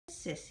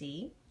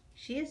Sissy.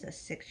 She is a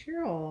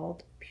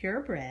 6-year-old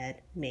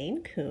purebred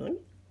Maine Coon.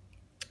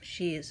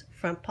 She's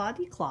front paw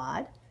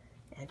declawed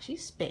and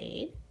she's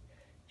spayed.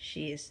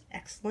 She's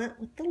excellent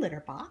with the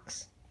litter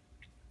box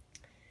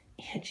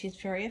and she's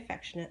very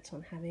affectionate, so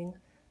I'm having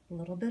a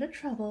little bit of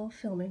trouble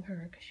filming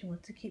her because she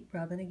wants to keep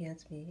rubbing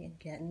against me and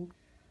getting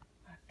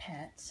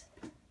pets.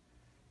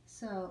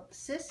 So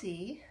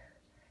Sissy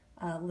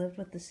lived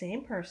with the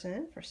same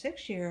person for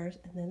 6 years,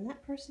 and then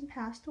that person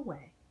passed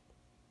away.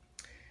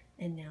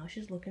 And now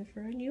she's looking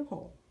for a new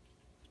home.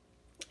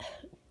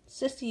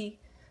 Sissy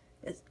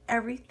is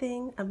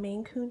everything a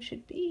Maine Coon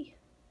should be.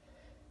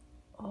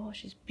 Oh,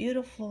 she's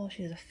beautiful,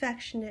 she's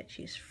affectionate,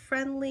 she's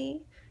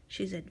friendly,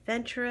 she's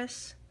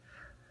adventurous.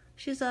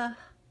 She's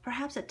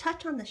perhaps a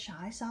touch on the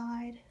shy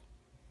side,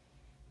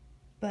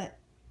 but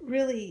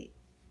really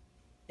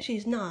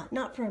she's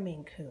not for a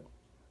Maine Coon,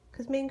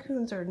 because Maine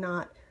Coons are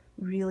not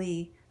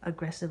really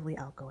aggressively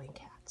outgoing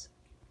cats.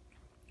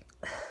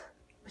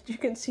 But you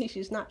can see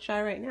she's not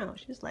shy right now.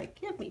 She's like,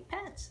 give me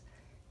pets.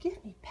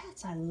 Give me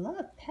pets. I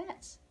love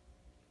pets.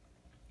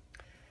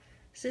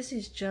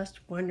 Sissy's just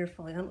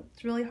wonderful.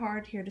 It's really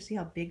hard here to see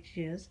how big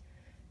she is,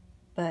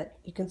 but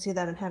you can see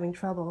that I'm having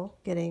trouble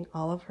getting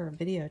all of her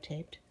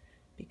videotaped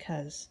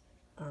because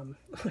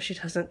she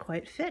doesn't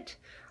quite fit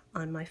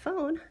on my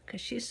phone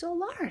because she's so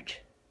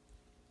large.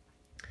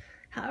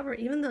 However,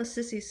 even though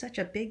Sissy's such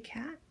a big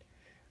cat,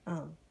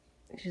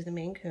 she's the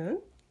Maine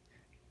Coon,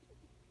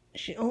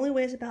 she only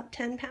weighs about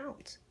 10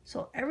 pounds.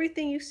 So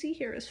everything you see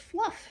here is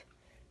fluff.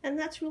 And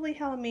that's really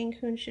how a Maine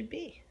Coon should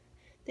be.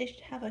 They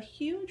should have a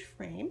huge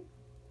frame,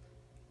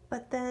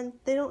 but then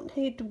they don't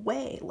need to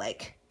weigh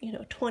like,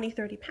 20,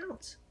 30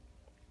 pounds.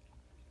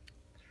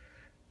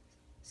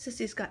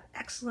 Sissy's got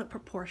excellent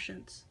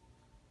proportions.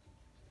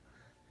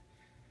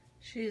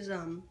 She's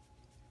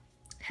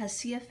has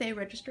CFA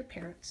registered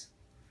parents,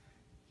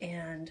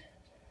 and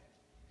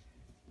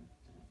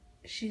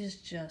she's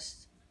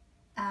just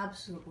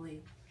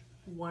absolutely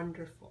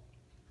wonderful.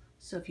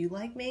 So if you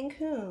like Maine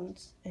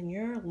Coons and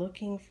you're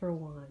looking for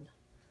one,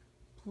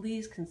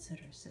 please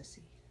consider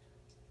Sissy.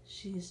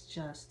 She's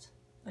just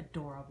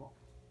adorable.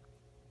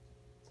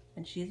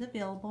 And she's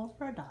available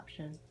for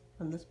adoption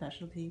from the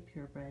Specialty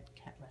Purebred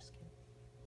Cat Rescue.